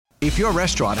If your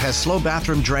restaurant has slow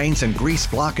bathroom drains and grease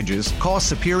blockages, call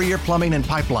Superior Plumbing and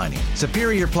Pipelining.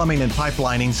 Superior Plumbing and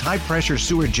Pipelining's high-pressure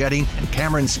sewer jetting and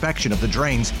camera inspection of the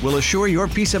drains will assure your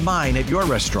peace of mind at your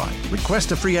restaurant.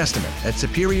 Request a free estimate at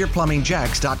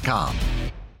SuperiorPlumbingJacks.com.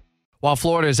 While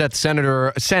Florida is at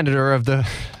the center of the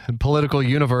political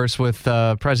universe with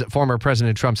former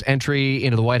President Trump's entry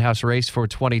into the White House race for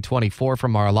 2024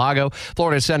 from Mar-a-Lago,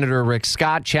 Florida Senator Rick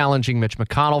Scott challenging Mitch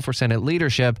McConnell for Senate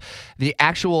leadership. The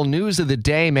actual news of the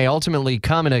day may ultimately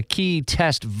come in a key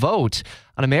test vote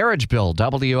on a marriage bill.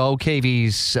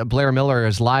 WOKV's Blair Miller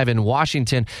is live in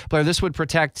Washington. Blair, this would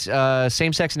protect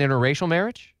same-sex and interracial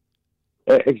marriage?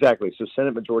 Exactly. So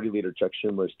Senate Majority Leader Chuck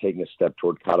Schumer is taking a step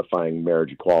toward codifying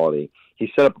marriage equality.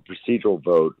 He set up a procedural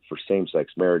vote for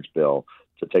same-sex marriage bill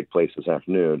to take place this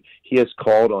afternoon. He has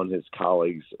called on his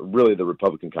colleagues, really the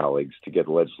Republican colleagues, to get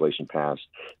the legislation passed.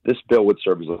 This bill would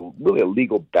serve as a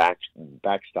legal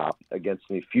backstop against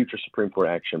any future Supreme Court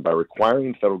action by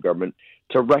requiring the federal government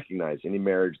to recognize any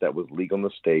marriage that was legal in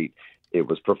the state it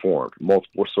was performed.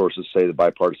 Multiple sources say the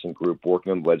bipartisan group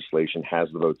working on the legislation has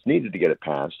the votes needed to get it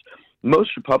passed.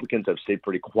 Most Republicans have stayed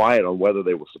pretty quiet on whether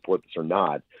they will support this or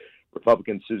not.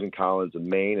 Republicans Susan Collins of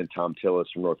Maine and Tom Tillis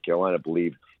from North Carolina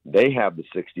believe they have the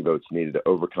 60 votes needed to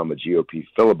overcome a GOP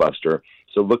filibuster.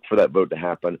 So look for that vote to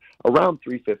happen around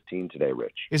 3:15 today,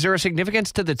 Rich. Is there a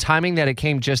significance to the timing that it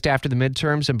came just after the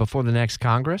midterms and before the next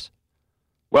Congress?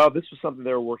 Well, this was something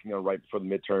they were working on right before the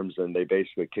midterms, and they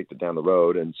basically kicked it down the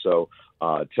road. And so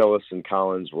Tillis and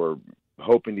Collins were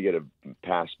hoping to get it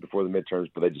passed before the midterms,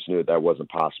 but they just knew that wasn't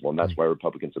possible, and that's why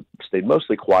Republicans have stayed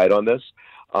mostly quiet on this.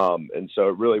 And so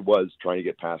it really was trying to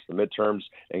get past the midterms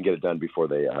and get it done before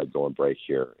they go on break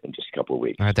here in just a couple of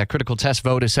weeks. All right, that critical test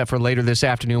vote is set for later this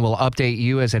afternoon. We'll update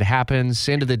you as it happens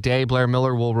into the day. Blair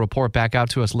Miller will report back out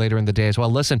to us later in the day as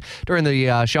well. Listen during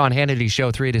the Sean Hannity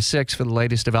Show 3 to 6 for the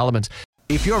latest developments.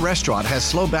 If your restaurant has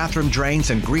slow bathroom drains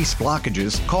and grease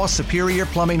blockages, call Superior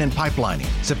Plumbing and Pipelining.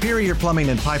 Superior Plumbing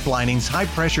and Pipelining's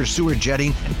high-pressure sewer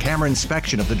jetting and camera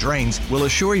inspection of the drains will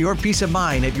assure your peace of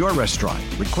mind at your restaurant.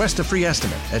 Request a free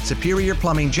estimate at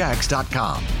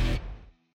SuperiorPlumbingJacks.com.